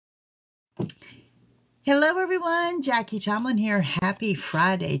Hello everyone, Jackie Tomlin here. Happy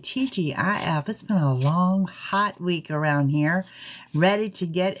Friday, TGIF. It's been a long, hot week around here. Ready to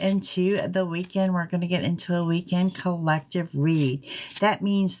get into the weekend. We're going to get into a weekend collective read. That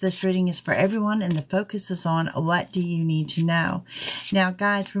means this reading is for everyone and the focus is on what do you need to know. Now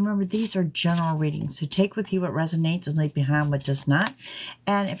guys, remember these are general readings, so take with you what resonates and leave behind what does not.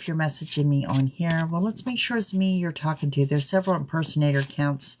 And if you're messaging me on here, well, let's make sure it's me you're talking to. There's several impersonator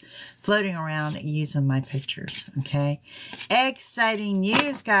accounts floating around using my pictures, okay? Exciting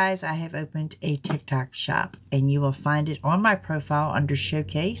news, guys. I have opened a TikTok shop, and you will find it on my profile under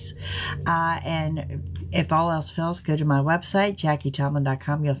Showcase. And if all else fails, go to my website,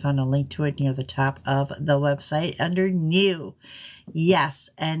 JackieTomlin.com. You'll find a link to it near the top of the website under New. Yes,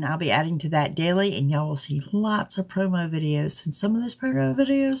 and I'll be adding to that daily, and y'all will see lots of promo videos. And some of those promo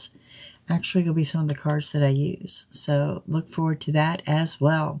videos actually will be some of the cards that I use. So look forward to that as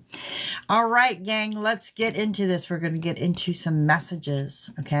well. All right, gang, let's get into this. We're going to get into some messages,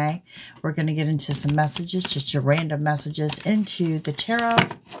 okay? We're going to get into some messages, just your random messages into the tarot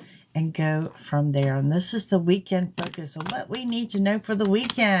and go from there. And this is the weekend focus of what we need to know for the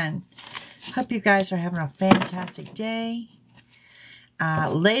weekend. Hope you guys are having a fantastic day.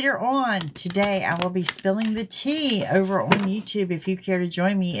 Later on today, I will be spilling the tea over on YouTube. If you care to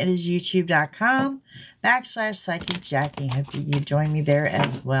join me, it is youtube.com/psychicjackie. Hope you join me there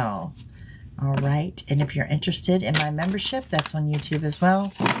as well. All right. And if you're interested in my membership, that's on YouTube as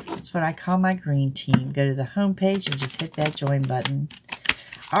well. That's what I call my green team. Go to the homepage and just hit that join button.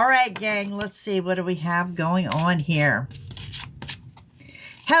 All right, gang. Let's see. What do we have going on here?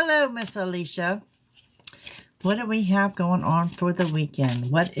 Hello, Miss Alicia. What do we have going on for the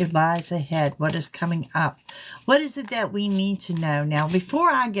weekend? What lies ahead? What is coming up? What is it that we need to know? Now, before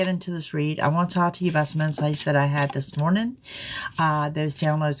I get into this read, I want to talk to you about some insights that I had this morning. Those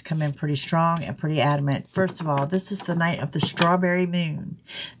downloads come in pretty strong and pretty adamant. First of all, this is the night of the strawberry moon.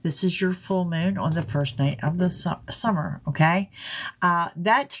 This is your full moon on the first night of the summer, okay?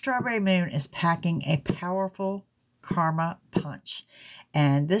 That strawberry moon is packing a powerful karma punch.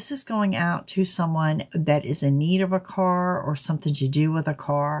 And this is going out to someone that is in need of a car or something to do with a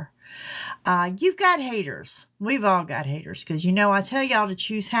car. You've got haters. We've all got haters because, you know, I tell y'all to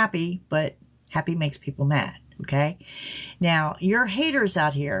choose happy, but happy makes people mad, okay? Now, your haters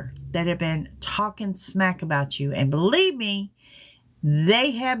out here that have been talking smack about you, and believe me,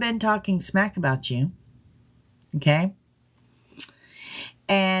 they have been talking smack about you, okay?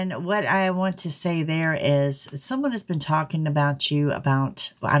 And what I want to say there is someone has been talking about you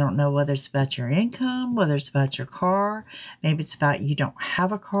about, I don't know whether it's about your income, whether it's about your car, maybe it's about you don't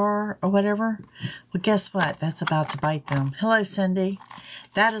have a car or whatever. Well, guess what? That's about to bite them. Hello, Cindy.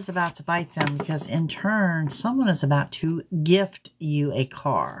 That is about to bite them because in turn, someone is about to gift you a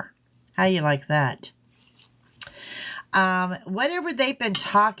car. How do you like that? Whatever they've been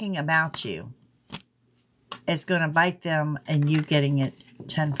talking about you, it's going to bite them and you getting it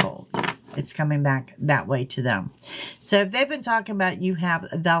tenfold. It's coming back that way to them. So if they've been talking about you have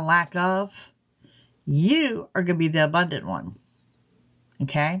the lack of, you are going to be the abundant one.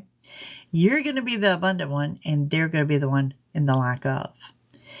 Okay? You're going to be the abundant one and they're going to be the one in the lack of.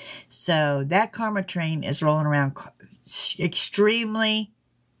 So that karma train is rolling around extremely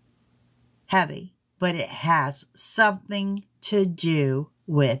heavy, but it has something to do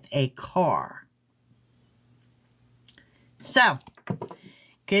with a car. So,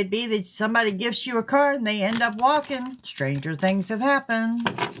 could be that somebody gives you a car and they end up walking. Stranger things have happened.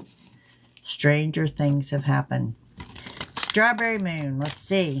 Stranger things have happened. Strawberry moon. Let's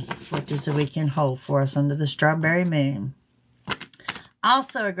see. What does the weekend hold for us under the strawberry moon?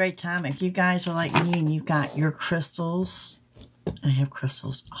 Also a great time if you guys are like me and you've got your crystals. I have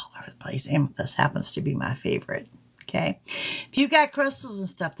crystals all over the place. Amethyst happens to be my favorite. Okay. If you got crystals and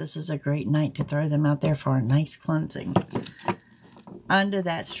stuff, this is a great night to throw them out there for a nice cleansing under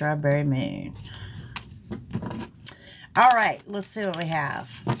that strawberry moon. All right, let's see what we have.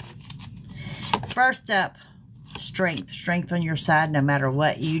 First up, strength. Strength on your side no matter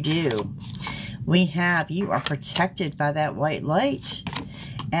what you do. We have you are protected by that white light.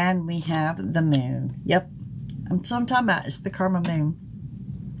 And we have the moon. Yep. So I'm talking about it's the karma moon.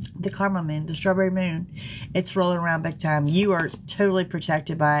 The karma moon, the strawberry moon, it's rolling around big time. You are totally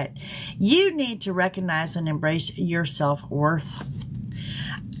protected by it. You need to recognize and embrace your self-worth.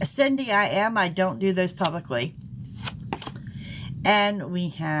 Cindy, I don't do those publicly. And we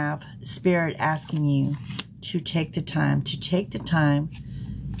have Spirit asking you to take the time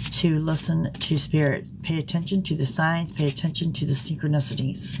to listen to Spirit. Pay attention to the signs, pay attention to the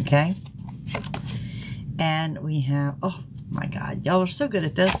synchronicities, okay? And we have, oh my God, y'all are so good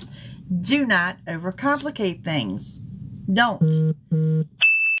at this. Do not overcomplicate things. Don't.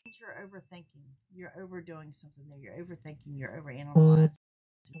 You're overthinking. You're overdoing something there. You're overthinking. You're overanalyzing.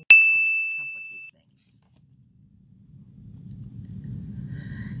 Don't complicate things.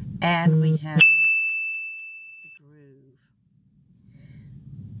 And we have the groove.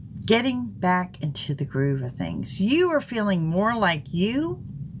 Getting back into the groove of things. You are feeling more like you.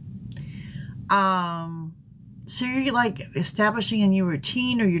 So you're like establishing a new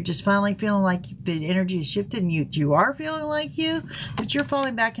routine, or you're just finally feeling like the energy has shifted and you are feeling like you, but you're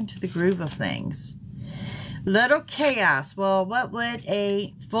falling back into the groove of things. Little chaos. Well, what would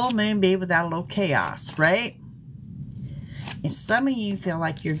a full moon be without a little chaos, right? And some of you feel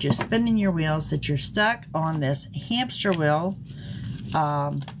like you're just spinning your wheels, that you're stuck on this hamster wheel,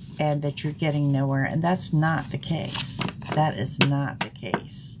 and that you're getting nowhere. And that's not the case. That is not the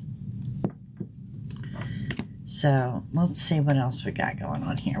case. So let's see what else we got going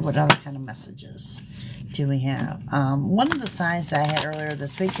on here. What other kind of messages do we have? One of the signs that I had earlier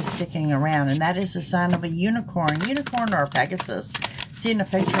this week is sticking around, and that is the sign of a unicorn. Unicorn or Pegasus. Seeing a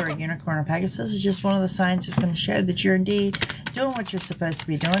picture of a unicorn or Pegasus is just one of the signs that's going to show that you're indeed doing what you're supposed to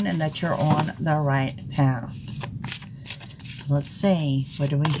be doing and that you're on the right path. So let's see. What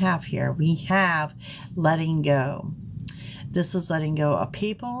do we have here? We have letting go. This is letting go of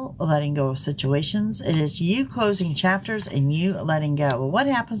people, letting go of situations. It is you closing chapters and you letting go. Well, what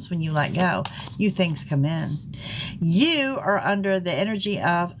happens when you let go? New things come in. You are under the energy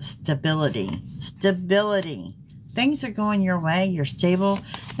of stability. Stability. Things are going your way. You're stable.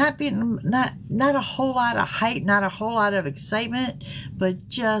 Not a whole lot of hype, not a whole lot of excitement, but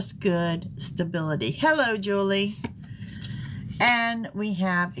just good stability. Hello, Julie. And we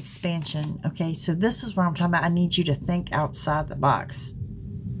have expansion. Okay, so this is what I'm talking about. I need you to think outside the box.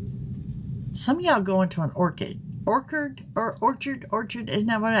 Some of y'all go into an orchard, isn't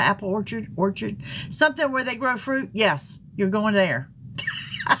that what an apple orchard? Something where they grow fruit. Yes, you're going there.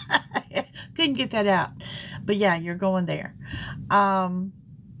 Couldn't get that out. But yeah, you're going there.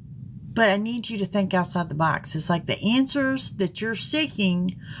 But I need you to think outside the box. It's like the answers that you're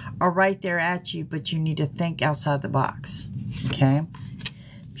seeking are right there at you, but you need to think outside the box. Okay?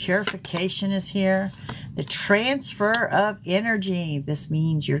 Purification is here. The transfer of energy. This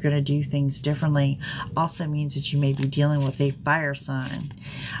means you're going to do things differently. Also means that you may be dealing with a fire sign.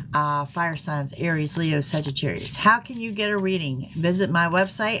 Fire signs, Aries, Leo, Sagittarius. How can you get a reading? Visit my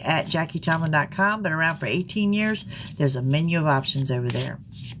website at JackieTomlin.com. Been around for 18 years. There's a menu of options over there.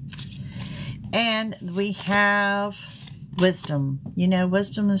 And we have wisdom. You know,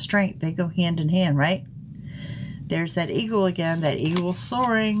 wisdom and strength, they go hand in hand, right? There's that eagle again, that eagle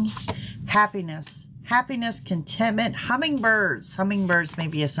soaring. Happiness. Happiness, contentment, hummingbirds. Hummingbirds may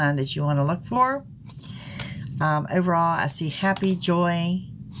be a sign that you want to look for. Overall, I see happy, joy.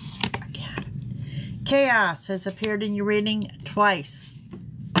 Chaos has appeared in your reading twice.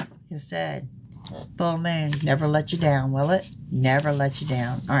 Like I said, full moon, never let you down, will it? Never let you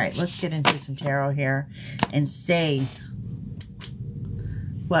down. All right, let's get into some tarot here and see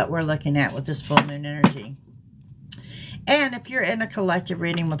what we're looking at with this full moon energy. And if you're in a collective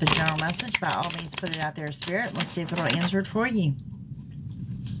reading with a general message, by all means, put it out there, Spirit. Let's see if it'll answer it for you.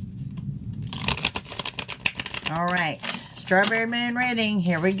 All right. Strawberry moon reading.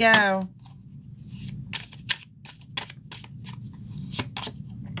 Here we go.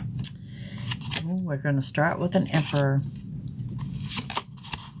 Ooh, we're going to start with an Emperor.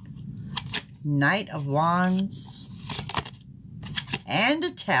 Knight of Wands. And a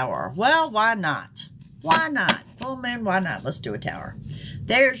Tower. Well, why not? Why not? Full moon, why not? Let's do a Tower.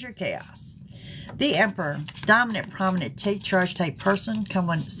 There's your chaos. The Emperor, dominant, prominent, take charge type person,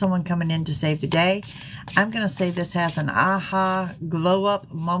 someone coming in to save the day. I'm going to say this has an aha, glow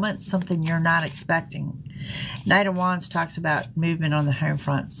up moment, something you're not expecting. Knight of Wands talks about movement on the home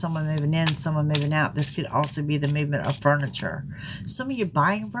front. Someone moving in, someone moving out. This could also be the movement of furniture. Some of you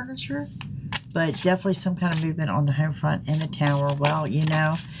buying furniture, but definitely some kind of movement on the home front in the Tower. Well, you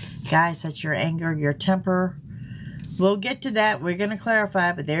know, guys, that's your anger, your temper. We'll get to that. We're going to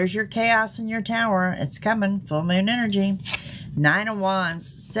clarify, but there's your chaos in your Tower. It's coming. Full moon energy. Nine of Wands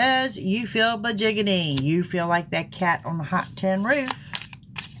says you feel bajiggity. You feel like that cat on the hot tin roof.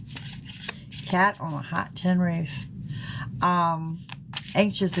 Cat on a hot tin roof.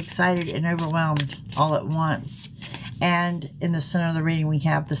 Anxious, excited, and overwhelmed all at once. And in the center of the reading, we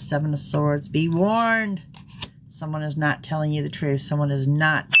have the Seven of Swords. Be warned. Someone is not telling you the truth. Someone is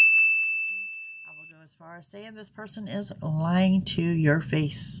not. I will go as far as saying this person is lying to your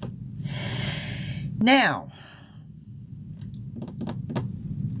face. Now,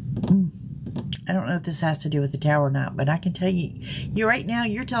 I don't know if this has to do with the Tower or not, but I can tell you, right now,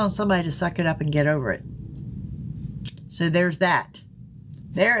 you're telling somebody to suck it up and get over it. So there's that.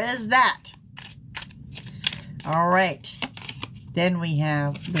 There is that. All right. Then we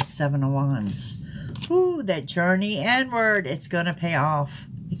have the Seven of Wands. Ooh, that journey inward. It's going to pay off.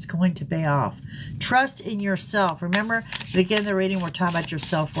 It's going to pay off. Trust in yourself. Remember, begin the reading, we're talking about your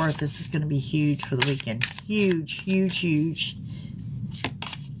self-worth. This is going to be huge for the weekend. Huge, huge, huge.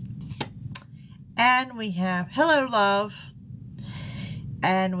 And we have, hello, love.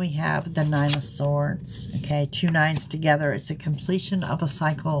 And we have the Nine of Swords. Okay, 2 nines together. It's a completion of a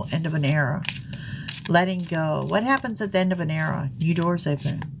cycle, end of an era. Letting go. What happens at the end of an era? New doors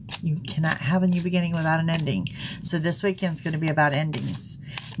open. You cannot have a new beginning without an ending. So this weekend is going to be about endings.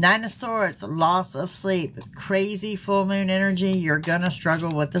 Nine of Swords, loss of sleep. Crazy full moon energy. You're going to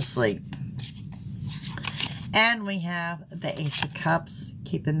struggle with the sleep. And we have the Ace of Cups,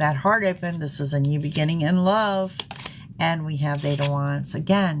 keeping that heart open. This is a new beginning in love. And we have the Eight of Wands.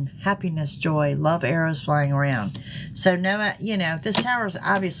 Again, happiness, joy, love arrows flying around. So, no, you know, this Tower is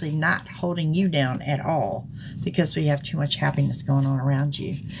obviously not holding you down at all because we have too much happiness going on around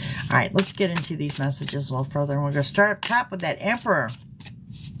you. All right, let's get into these messages a little further. And we're going to start up top with that Emperor.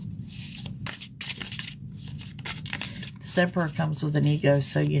 This Emperor comes with an ego,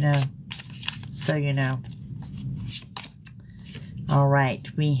 so you know. So you know. All right,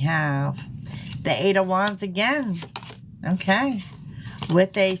 we have the Eight of Wands again. Okay,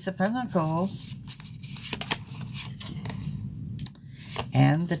 with the Ace of Pentacles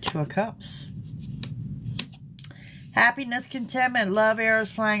and the Two of Cups. Happiness, contentment, love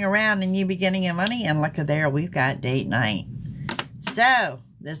arrows flying around, and new beginning and money. And look at there, we've got date night. So,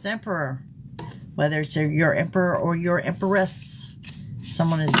 this Emperor, whether it's your Emperor or your Empress,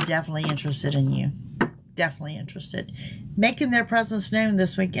 someone is definitely interested in you. Definitely interested. Making their presence known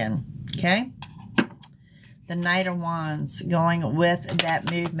this weekend. Okay? The Knight of Wands, going with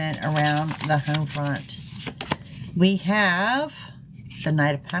that movement around the home front. We have the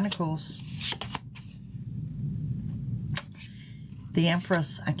Knight of Pentacles. The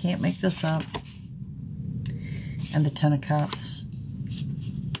Empress, I can't make this up. And the Ten of Cups.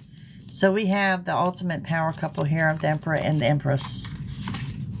 So we have the ultimate power couple here of the Emperor and the Empress.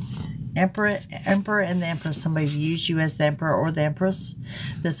 Emperor and the Empress. Somebody views you as the Emperor or the Empress.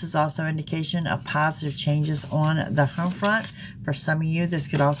 This is also indication of positive changes on the home front. For some of you, this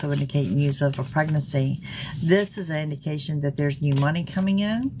could also indicate news of a pregnancy. This is an indication that there's new money coming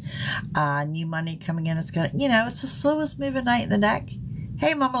in. New money coming in. It's gonna, you know, it's the slowest moving night in the deck.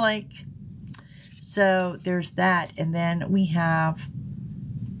 Hey, Mama Lake. So there's that, and then we have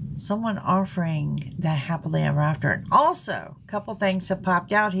someone offering that happily ever after. And also, a couple things have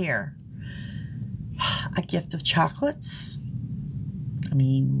popped out here. A gift of chocolates. I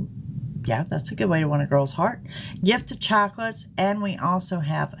mean, yeah, that's a good way to win a girl's heart. Gift of chocolates, and we also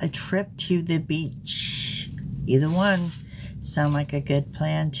have a trip to the beach. Either one sound like a good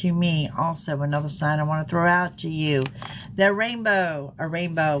plan to me. Also, another sign I want to throw out to you. The rainbow. A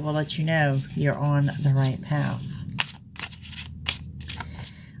rainbow will let you know you're on the right path.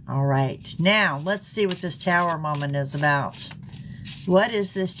 All right, now let's see what this Tower moment is about. What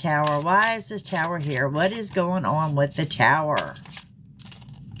is this Tower? Why is this Tower here? What is going on with the Tower?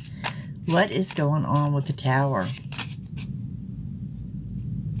 What is going on with the Tower?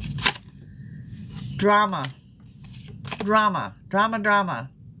 Drama. Drama. Drama,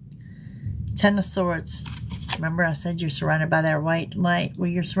 drama. Ten of Swords. Remember I said you're surrounded by that white light? Well,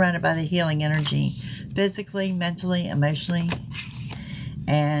 you're surrounded by the healing energy. Physically, mentally, emotionally.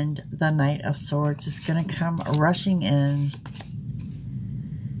 And the Knight of Swords is going to come rushing in.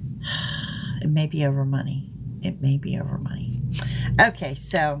 It may be over money. It may be over money. Okay,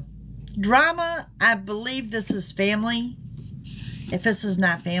 so drama. I believe this is family. If this is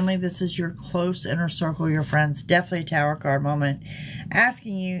not family, this is your close inner circle, your friends. Definitely a Tower card moment.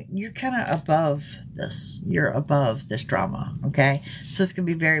 Asking you, you're kind of above this. You're above this drama, okay? So it's going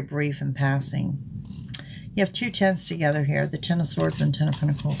to be very brief and passing. You have 2 tens together here, the Ten of Swords and Ten of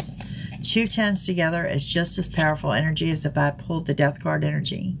Pentacles. 2 tens together is just as powerful energy as if I pulled the Death card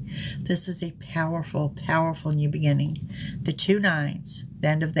energy. This is a powerful, powerful new beginning. The 2 nines, the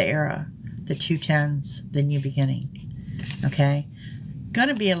end of the era. The 2 tens, the new beginning. Okay? Going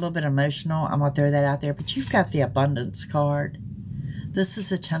to be a little bit emotional. I'm going to throw that out there. But you've got the Abundance card. This is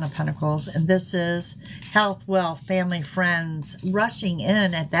the Ten of Pentacles. And this is health, wealth, family, friends. Rushing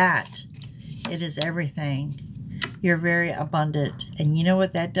in at that. It is everything. You're very abundant. And you know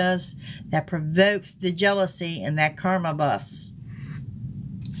what that does? That provokes the jealousy and that karma bus.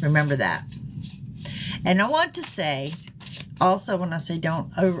 Remember that. And I want to say, Also, when I say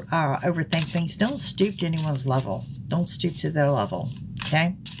don't overthink things, don't stoop to anyone's level. Don't stoop to their level,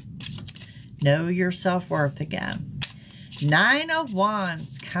 okay? Know your self-worth again. 9 of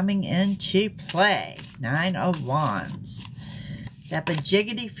Wands coming into play. 9 of Wands. That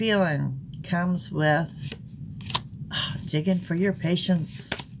bajiggity feeling comes with digging for your patience.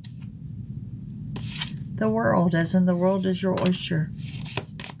 The world, as in the world is your oyster.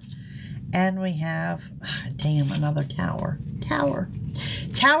 And we have, damn, another tower.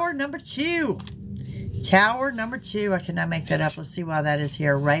 Tower number 2. Tower number 2. I cannot make that up. Let's see why that is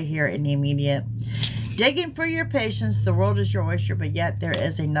here, right here in the immediate. Digging for your patience. The world is your oyster, but yet there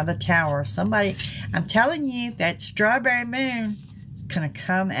is another tower. Somebody, I'm telling you, that strawberry moon is going to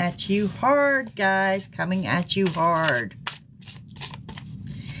come at you hard, guys. Coming at you hard.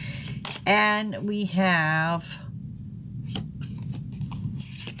 And we have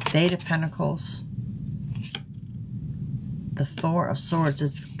Eight of Pentacles. The Four of Swords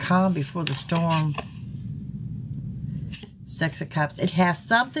is calm before the storm. Six of Cups. It has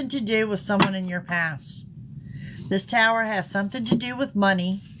something to do with someone in your past. This tower has something to do with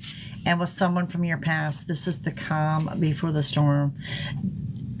money and with someone from your past. This is the calm before the storm.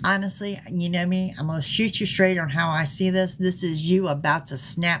 Honestly, you know me, I'm going to shoot you straight on how I see this. This is you about to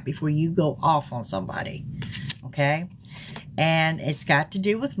snap before you go off on somebody. Okay? And it's got to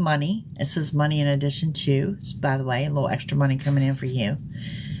do with money. It says money in addition to, by the way, a little extra money coming in for you.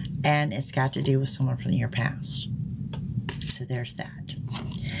 And it's got to do with someone from your past. So there's that.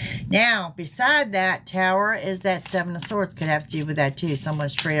 Now, beside that tower is that Seven of Swords. Could have to do with that too. Someone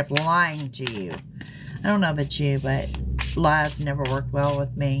straight up lying to you. I don't know about you, but lies never work well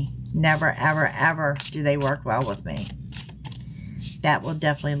with me. Never, ever, ever do they work well with me. That will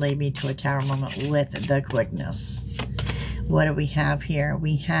definitely lead me to a tower moment with the quickness. What do we have here?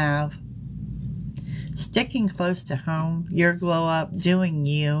 We have sticking close to home, your glow up, doing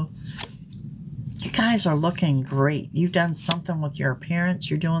you. You guys are looking great. You've done something with your appearance.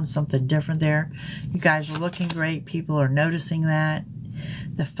 You're doing something different there. You guys are looking great. People are noticing that.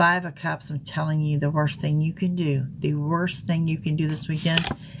 The Five of Cups, I'm telling you, the worst thing you can do, the worst thing you can do this weekend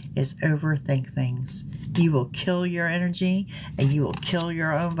is overthink things. You will kill your energy and you will kill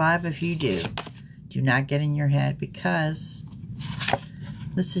your own vibe if you do. Do not get in your head because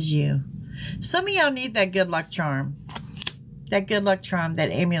this is you. Some of y'all need that good luck charm. That good luck charm,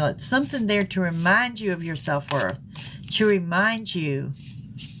 that amulet. Something there to remind you of your self-worth. To remind you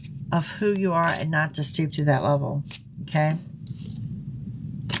of who you are and not to stoop to that level. Okay?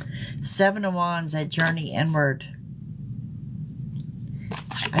 Seven of Wands, that journey inward.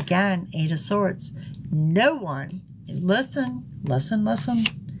 Again, Eight of Swords. No one, listen.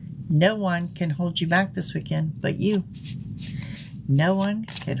 No one can hold you back this weekend but you. No one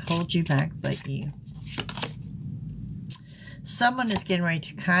can hold you back but you. Someone is getting ready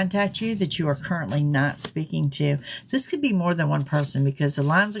to contact you that you are currently not speaking to. This could be more than one person because the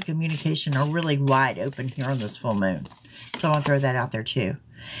lines of communication are really wide open here on this full moon. So I'll throw that out there too.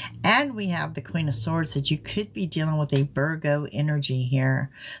 And we have the Queen of Swords that you could be dealing with a Virgo energy here.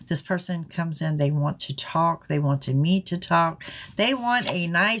 This person comes in, they want to talk, they want to meet to talk. They want a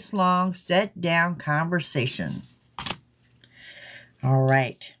nice long sit down conversation. All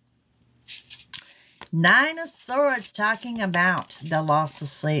right. Nine of Swords talking about the loss of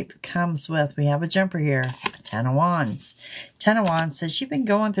sleep comes with, we have a jumper here, Ten of Wands. Ten of Wands says you've been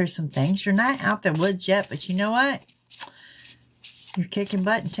going through some things. You're not out the woods yet, but you know what? You're kicking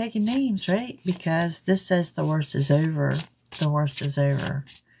butt and taking names, right? Because this says the worst is over. The worst is over.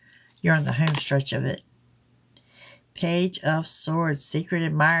 You're on the home stretch of it. Page of Swords, Secret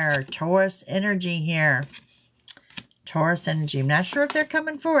Admirer, Taurus energy here. Taurus energy. I'm not sure if they're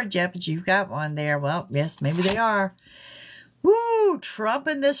coming forward yet, but you've got one there. Well, yes, maybe they are. Woo! Trump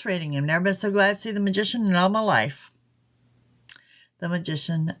in this reading. I've never been so glad to see the Magician in all my life. The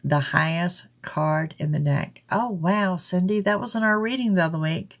Magician, the highest card in the deck. Oh, wow, Cindy, that was in our reading the other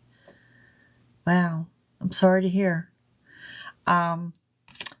week. Wow, I'm sorry to hear. The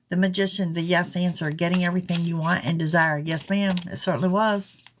Magician, the yes answer, getting everything you want and desire. Yes, ma'am, it certainly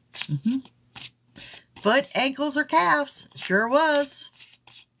was. Foot, ankles, or calves. Sure was.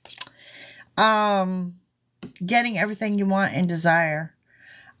 Getting everything you want and desire.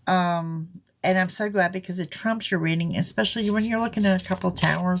 And I'm so glad because it trumps your reading, especially when you're looking at a couple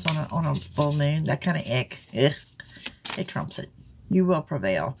towers on a full moon. That kind of ick. Ugh. It trumps it. You will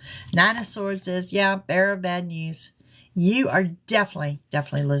prevail. Nine of Swords is, yeah, bearer of bad news. You are definitely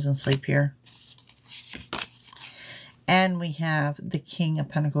losing sleep here. And we have the King of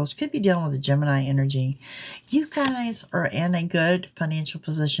Pentacles. Could be dealing with a Gemini energy. You guys are in a good financial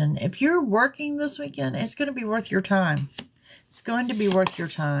position. If you're working this weekend, it's going to be worth your time. It's going to be worth your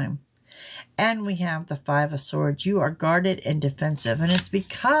time. And we have the Five of Swords. You are guarded and defensive. And it's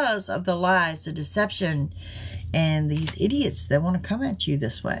because of the lies, the deception, and these idiots that want to come at you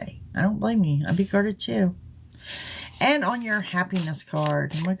this way. I don't blame you. I'd be guarded too. And on your happiness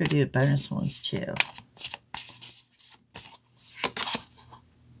card, I'm going to do bonus ones too.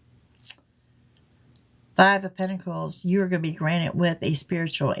 Five of Pentacles. You are going to be granted with a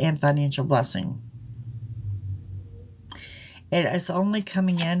spiritual and financial blessing. It is only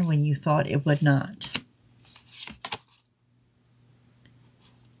coming in when you thought it would not.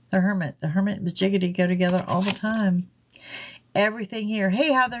 The Hermit. The Hermit and Jiggity go together all the time. Everything here.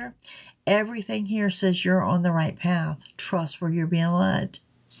 Hey, Heather. Everything here says you're on the right path. Trust where you're being led.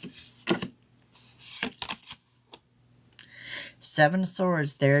 Seven of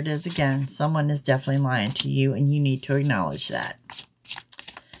Swords. There it is again. Someone is definitely lying to you, and you need to acknowledge that.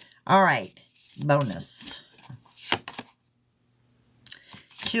 All right. Bonus.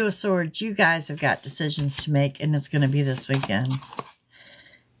 Two of Swords. You guys have got decisions to make, and it's going to be this weekend.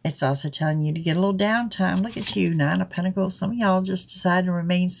 It's also telling you to get a little downtime. Look at you, Nine of Pentacles. Some of y'all just decided to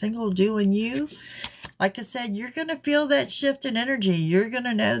remain single, doing you. Like I said, you're going to feel that shift in energy. You're going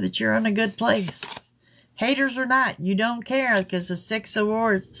to know that you're in a good place. Haters or not, you don't care, because the Six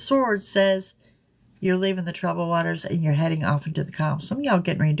of Swords says you're leaving the troubled waters and you're heading off into the calm. Some of y'all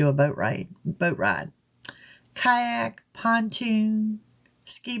getting ready to do a boat ride. Kayak, pontoon,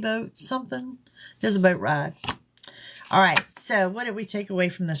 ski boat, something. There's a boat ride. All right, so what did we take away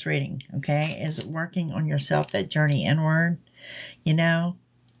from this reading? Okay, is it working on yourself, that journey inward? You know,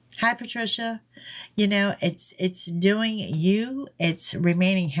 hi, Patricia. You know, it's doing you. It's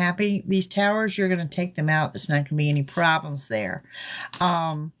remaining happy. These towers, you're going to take them out. There's not going to be any problems there.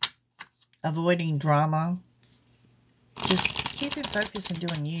 Avoiding drama. Just keeping focus and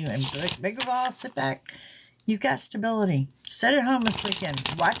doing you. And big of all, sit back. You've got stability. Sit at home this weekend.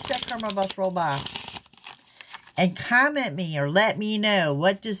 Watch that karma bus roll by. And comment me or let me know,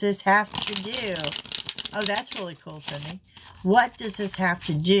 what does this have to do? Oh, that's really cool, Cindy. What does this have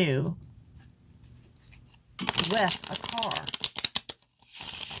to do with a car?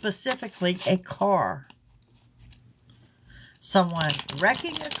 Specifically, a car. Someone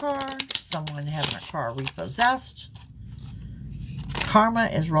wrecking a car. Someone having a car repossessed. Karma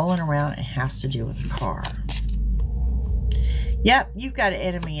is rolling around. It has to do with a car. Yep, you've got an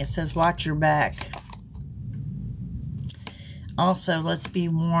enemy. It says, watch your back. Also, let's be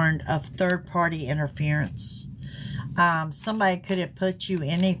warned of third-party interference. Somebody could have put you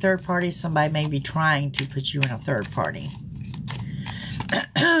in a third party. Somebody may be trying to put you in a third party.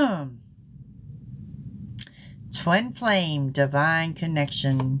 Twin flame, divine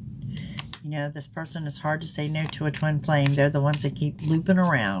connection. You know, this person is hard to say no to a twin flame. They're the ones that keep looping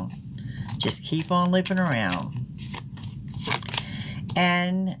around. Just keep on looping around.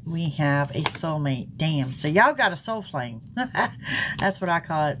 And we have a soulmate. Damn. So y'all got a soul flame. That's what I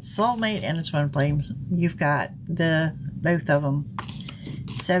call it. Soulmate and a twin flames. You've got both of them.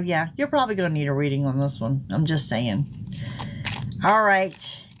 So yeah, you're probably going to need a reading on this one. I'm just saying. All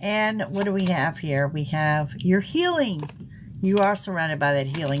right. And what do we have here? We have your healing. You are surrounded by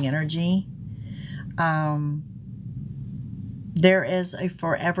that healing energy. There is a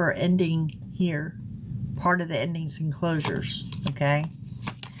forever ending here. Part of the endings and closures, okay?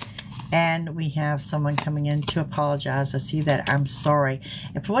 And we have someone coming in to apologize. I see that. I'm sorry.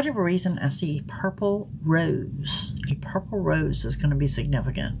 And for whatever reason, I see a purple rose. A purple rose is going to be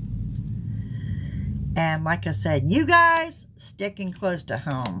significant. And like I said, you guys sticking close to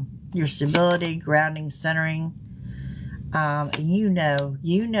home. Your stability, grounding, centering. You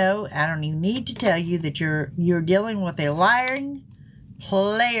know, I don't even need to tell you that you're dealing with a lying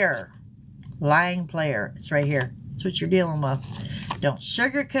player. Lying player. It's right here. That's what you're dealing with. Don't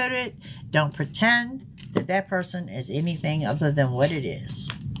sugarcoat it. Don't pretend that that person is anything other than what it is.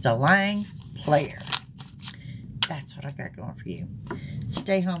 It's a lying player. That's what I got going for you.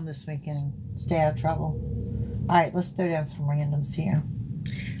 Stay home this weekend. Stay out of trouble. All right, let's throw down some randoms here.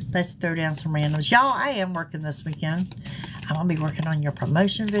 Let's throw down some randoms. Y'all, I am working this weekend. I'm going to be working on your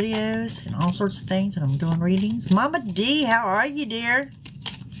promotion videos and all sorts of things, and I'm doing readings. Mama D, how are you, dear?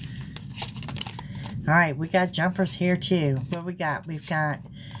 All right, we got jumpers here too. What we got? We've got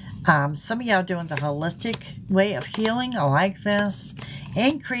some of y'all doing the holistic way of healing. I like this.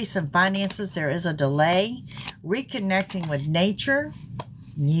 Increase in finances. There is a delay. Reconnecting with nature.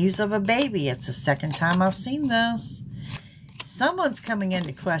 News of a baby. It's the second time I've seen this. Someone's coming in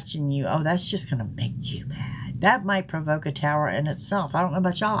to question you. Oh, that's just going to make you mad. That might provoke a tower in itself. I don't know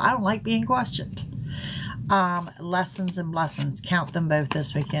about y'all. I don't like being questioned. Lessons and blessings. Count them both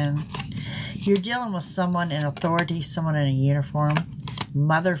this weekend. You're dealing with someone in authority, someone in a uniform.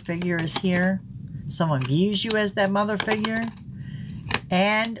 Mother figure is here. Someone views you as that mother figure.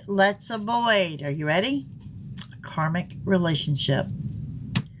 And let's avoid, are you ready? A karmic relationship.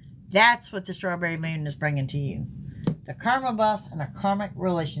 That's what the strawberry moon is bringing to you. The karma bus and a karmic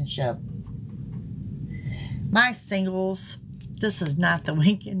relationship. My singles, this is not the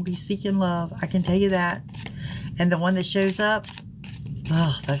weekend be seeking love. I can tell you that. And the one that shows up,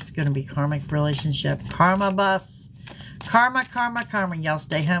 oh, that's going to be karmic relationship. Karma bus. Karma, karma, karma. Y'all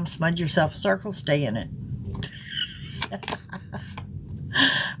stay home, smudge yourself a circle, stay in it.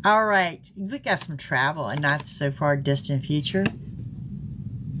 All right. We got some travel and not so far distant future.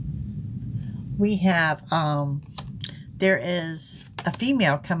 We have, there is a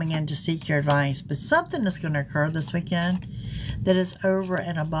female coming in to seek your advice, but something is going to occur this weekend that is over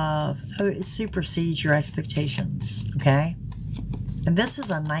and above. Oh, it supersedes your expectations, okay? And this is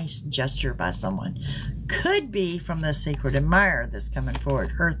a nice gesture by someone. Could be from the secret admirer that's coming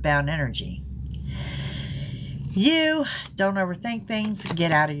forward, earthbound energy. You don't overthink things.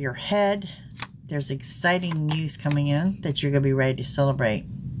 Get out of your head. There's exciting news coming in that you're going to be ready to celebrate.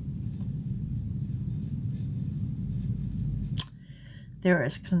 There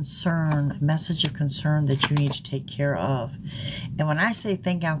is concern, a message of concern that you need to take care of. And when I say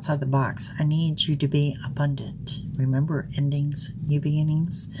think outside the box, I need you to be abundant. Remember, endings, new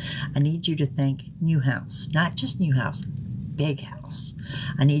beginnings. I need you to think new house, not just new house, big house.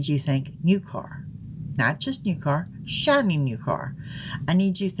 I need you to think new car, not just new car, shiny new car. I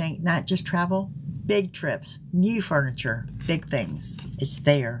need you to think not just travel, big trips, new furniture, big things. It's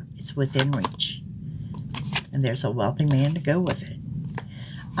there. It's within reach. And there's a wealthy man to go with it.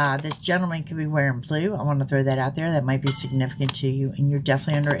 This gentleman could be wearing blue. I want to throw that out there. That might be significant to you. And you're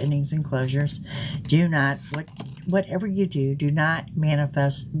definitely under endings and closures. Do not, whatever you do, do not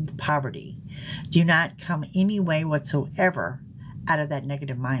manifest poverty. Do not come any way whatsoever out of that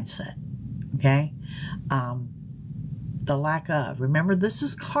negative mindset. Okay? The lack of. Remember, this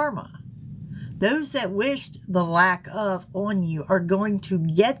is karma. Those that wished the lack of on you are going to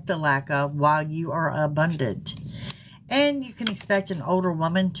get the lack of while you are abundant. And you can expect an older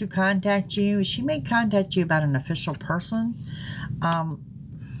woman to contact you. She may contact you about an official person. I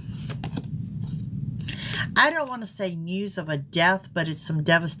don't want to say news of a death, but it's some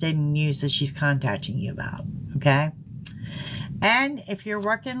devastating news that she's contacting you about. Okay? And if you're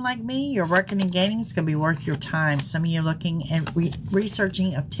working like me, you're working and gaining, it's going to be worth your time. Some of you looking and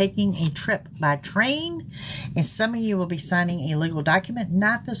researching of taking a trip by train. And some of you will be signing a legal document.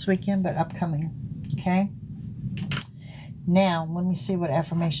 Not this weekend, but upcoming. Okay? Now, let me see what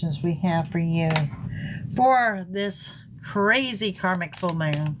affirmations we have for you for this crazy karmic full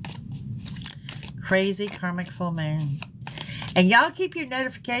moon. Crazy karmic full moon. And y'all keep your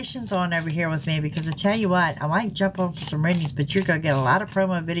notifications on over here with me, because I tell you what, I might jump on for some readings, but you're going to get a lot of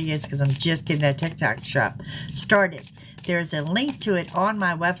promo videos because I'm just getting that TikTok shop started. There's a link to it on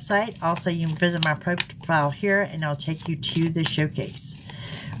my website. Also, you can visit my profile here, and I'll take you to the showcase.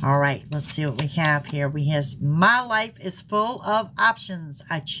 All right, let's see what we have here. We have, my life is full of options.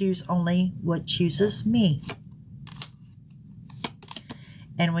 I choose only what chooses me.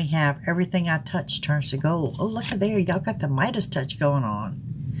 And we have everything I touch turns to gold. Oh, look at there. Y'all got the Midas touch going on.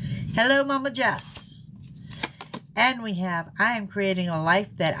 Hello, Mama Jess. And we have, I am creating a life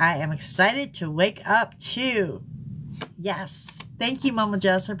that I am excited to wake up to. Yes. Thank you, Mama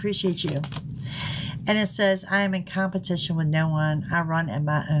Jess. I appreciate you. And it says, I am in competition with no one. I run at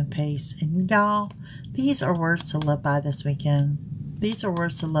my own pace. And y'all, these are words to live by this weekend. These are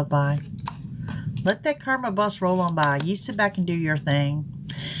words to live by. Let that karma bus roll on by. You sit back and do your thing.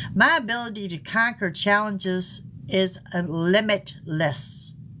 My ability to conquer challenges is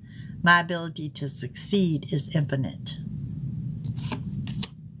limitless. My ability to succeed is infinite.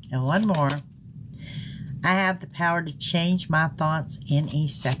 And one more. I have the power to change my thoughts in a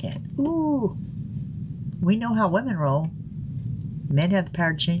second. Ooh. We know how women roll. Men have the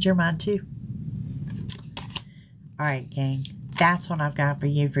power to change their mind too. All right, gang. That's what I've got for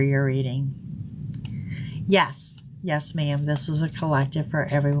you for your reading. Yes. Yes, ma'am. This is a collective for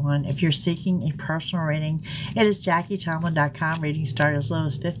everyone. If you're seeking a personal reading, it is JackieTomlin.com. Readings start as low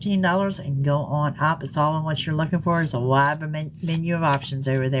as $15 and go on up. It's all in what you're looking for. There's a wide menu of options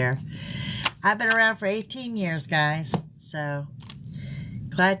over there. I've been around for 18 years, guys. So,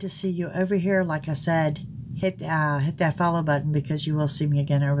 glad to see you over here. Like I said, hit that follow button because you will see me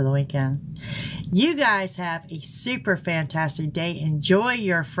again over the weekend. You guys have a super fantastic day. Enjoy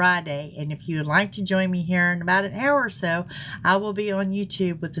your Friday. And if you would like to join me here in about an hour or so, I will be on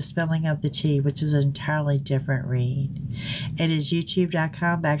YouTube with the spelling of the T, which is an entirely different read. It is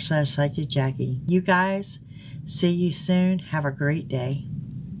youtube.com/psychicjackie. You guys, see you soon. Have a great day.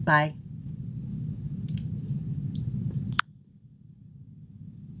 Bye.